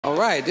All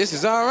right, this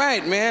is all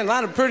right, man. A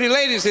lot of pretty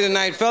ladies here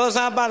tonight, fellas.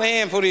 How about a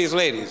hand for these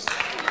ladies?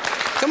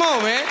 Come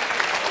on, man.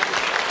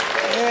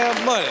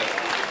 Yeah, buddy.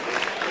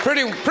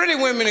 Pretty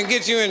women can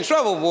get you in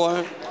trouble,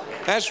 boy.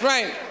 That's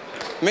right.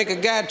 Make a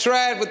guy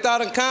try it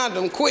without a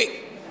condom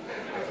quick.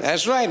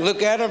 That's right.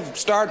 Look at her,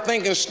 start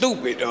thinking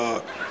stupid.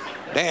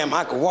 Damn,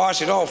 I could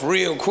wash it off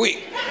real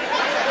quick.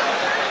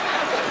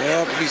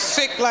 Yeah, be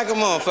sick like a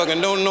motherfucker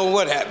and don't know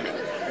what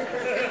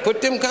happened.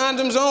 Put them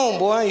condoms on,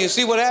 boy. You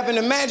see what happened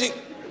to Magic?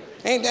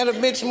 Ain't that a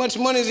bitch much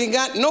money as he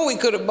got? No, he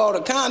could have bought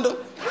a condom.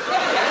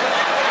 Yeah,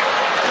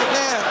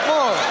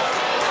 boy.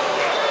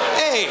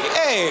 Hey,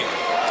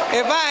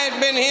 if I had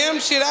been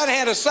him, shit, I'd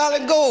had a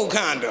solid gold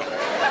condom.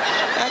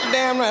 That's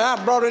damn right,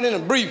 I brought it in a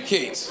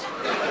briefcase.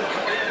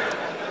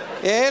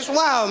 Yeah, it's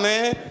wild,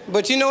 man.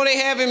 But you know, they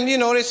have him, you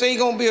know, they say he's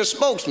gonna be a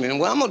spokesman.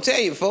 Well, I'm gonna tell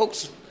you,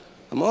 folks,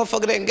 a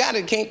motherfucker that got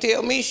it can't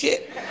tell me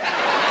shit.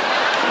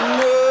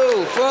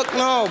 No, fuck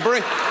no.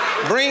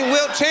 Bring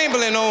Wilt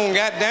Chamberlain on,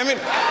 goddammit.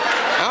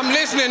 I'm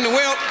listening to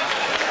Wilt.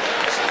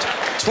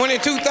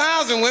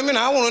 22,000 women.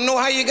 I want to know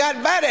how you got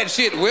by that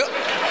shit, Wilt.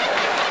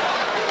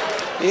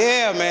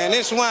 Yeah, man,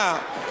 it's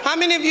wild. How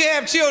many of you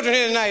have children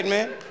here tonight,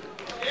 man?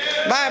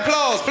 By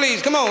applause,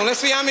 please. Come on, let's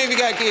see how many of you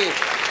got kids.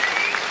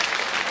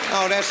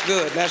 Oh, that's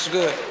good, that's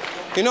good.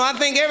 You know, I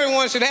think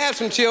everyone should have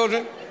some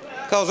children,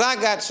 because I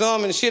got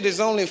some and shit is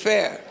only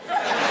fair.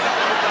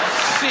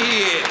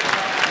 Shit.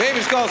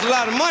 Babies cost a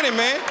lot of money,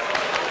 man.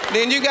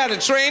 Then you got to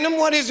train them.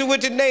 What is it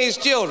with today's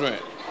children?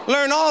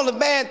 Learn all the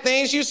bad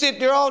things. You sit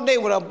there all day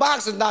with a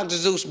box of Dr.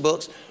 Seuss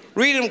books,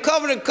 read them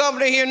cover to cover,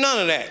 they hear none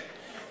of that.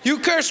 You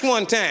curse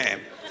one time.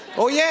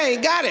 Oh yeah, he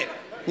got it.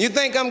 You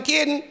think I'm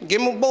kidding?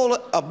 Give him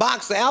a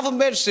box of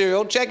alphabet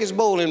cereal, check his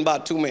bowl in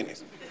about 2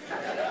 minutes.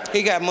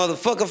 He got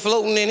motherfucker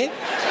floating in it.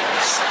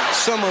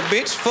 Summer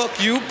bitch,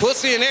 fuck you,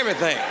 pussy and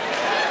everything.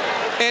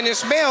 And it's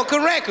spelled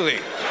correctly.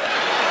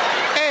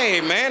 Hey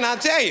man, I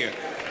tell you.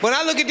 When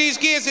I look at these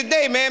kids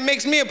today, man, it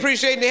makes me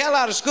appreciate the hell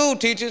out of school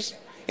teachers.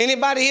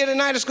 Anybody here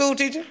tonight a school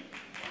teacher?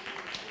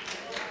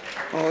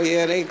 Oh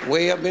yeah, they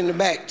way up in the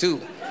back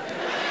too.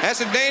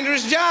 That's a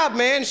dangerous job,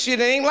 man. Shit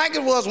ain't like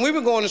it was when we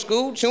were going to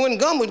school. Chewing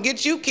gum would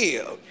get you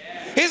killed.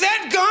 Is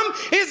that gum?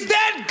 Is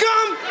that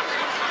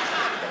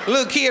gum?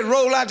 Little kid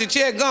roll out the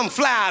chair, gum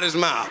fly out his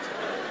mouth.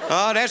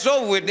 Oh, that's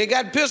over with. They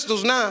got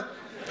pistols now.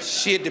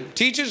 Shit, the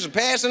teachers are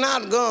passing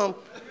out gum.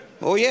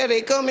 Oh yeah,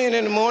 they come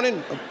in the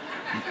morning.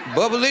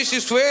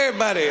 Bubblicious for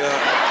everybody.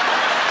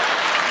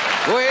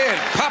 Go ahead,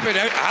 pop it.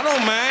 I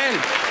don't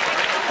mind.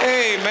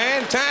 Hey,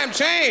 man, time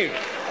changed.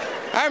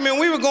 I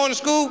remember we were going to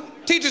school,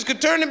 teachers could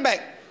turn it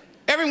back.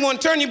 Everyone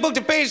turn your book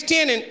to page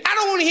 10 and I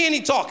don't want to hear any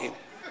talking.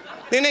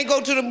 Then they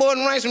go to the board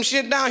and write some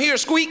shit down here,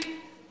 squeak.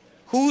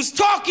 Who's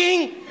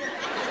talking?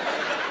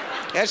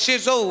 That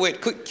shit's over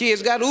with.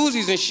 Kids got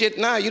Uzis and shit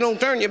now. You don't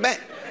turn your back.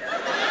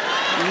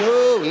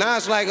 No, now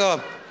it's like,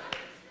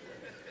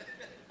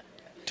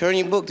 turn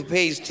your book to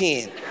page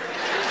 10.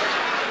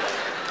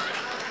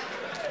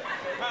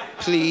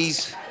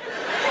 Please.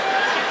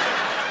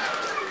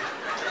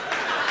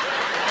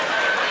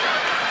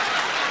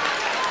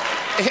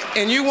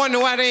 And you wonder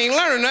why they ain't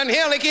learning nothing.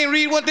 Hell, they can't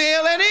read what the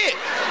hell that is.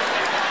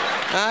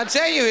 I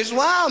tell you, it's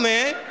wild,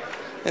 man.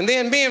 And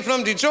then being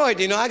from Detroit,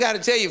 you know, I got to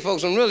tell you,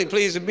 folks, I'm really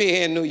pleased to be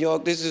here in New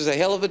York. This is a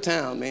hell of a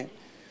town, man.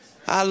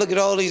 I look at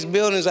all these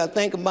buildings, I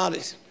think about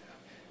it.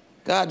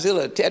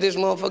 Godzilla, tear this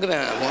motherfucker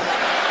down, boy.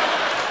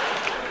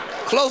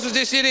 Closest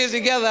this shit is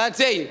together, I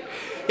tell you.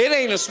 It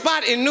ain't a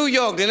spot in New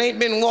York that ain't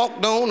been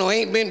walked on or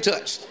ain't been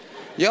touched.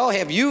 Y'all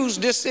have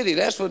used this city,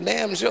 that's for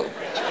damn sure.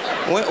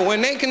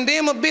 When they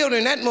condemn a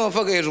building, that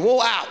motherfucker is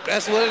wore out.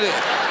 That's what it is.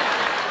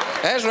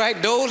 That's right,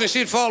 doors and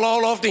shit fall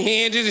all off the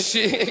hinges and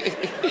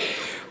shit.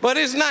 But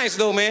it's nice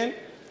though, man.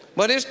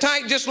 But it's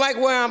tight just like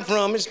where I'm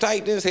from. It's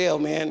tight as hell,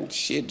 man.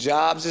 Shit,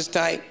 jobs is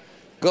tight.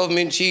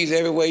 Government cheese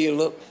everywhere you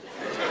look.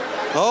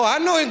 Oh, I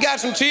know it got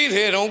some cheese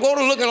here. Don't go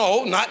to looking,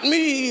 oh, not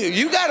me.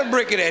 You got a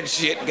brick of that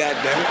shit,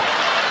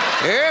 goddammit.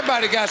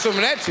 Everybody got some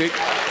of that shit.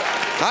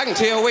 I can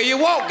tell where you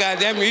walk,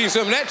 goddamn, you eat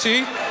some of that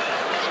cheese.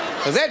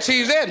 Cause that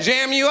cheese there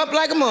jam you up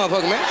like a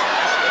motherfucker, man.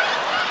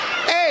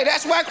 Hey,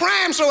 that's why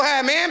crime's so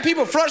high, man.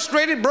 People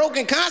frustrated,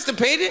 broken,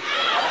 constipated.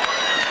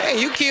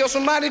 Hey, you kill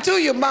somebody too,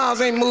 your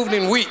bowels ain't moved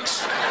in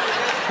weeks.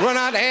 Run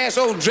out the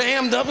asshole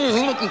jammed up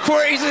and looking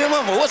crazy.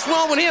 What's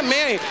wrong with him,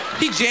 man?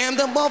 He jammed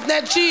up off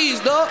that cheese,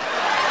 dog.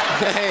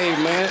 Hey,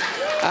 man,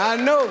 I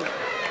know.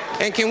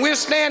 And can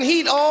withstand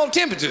heat, all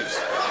temperatures.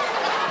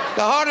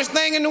 The hardest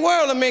thing in the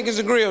world to make is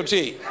a grilled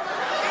cheese.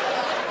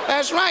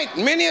 That's right.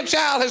 Many a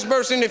child has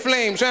burst into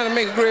flames trying to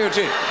make a grilled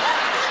cheese.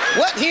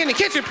 What? He in the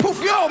kitchen? Poof!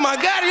 Oh my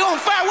God! He on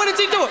fire! What is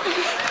he doing?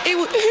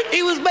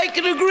 He was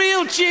making a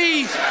grilled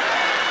cheese.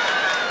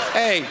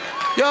 Hey,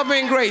 y'all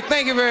been great.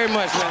 Thank you very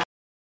much, man.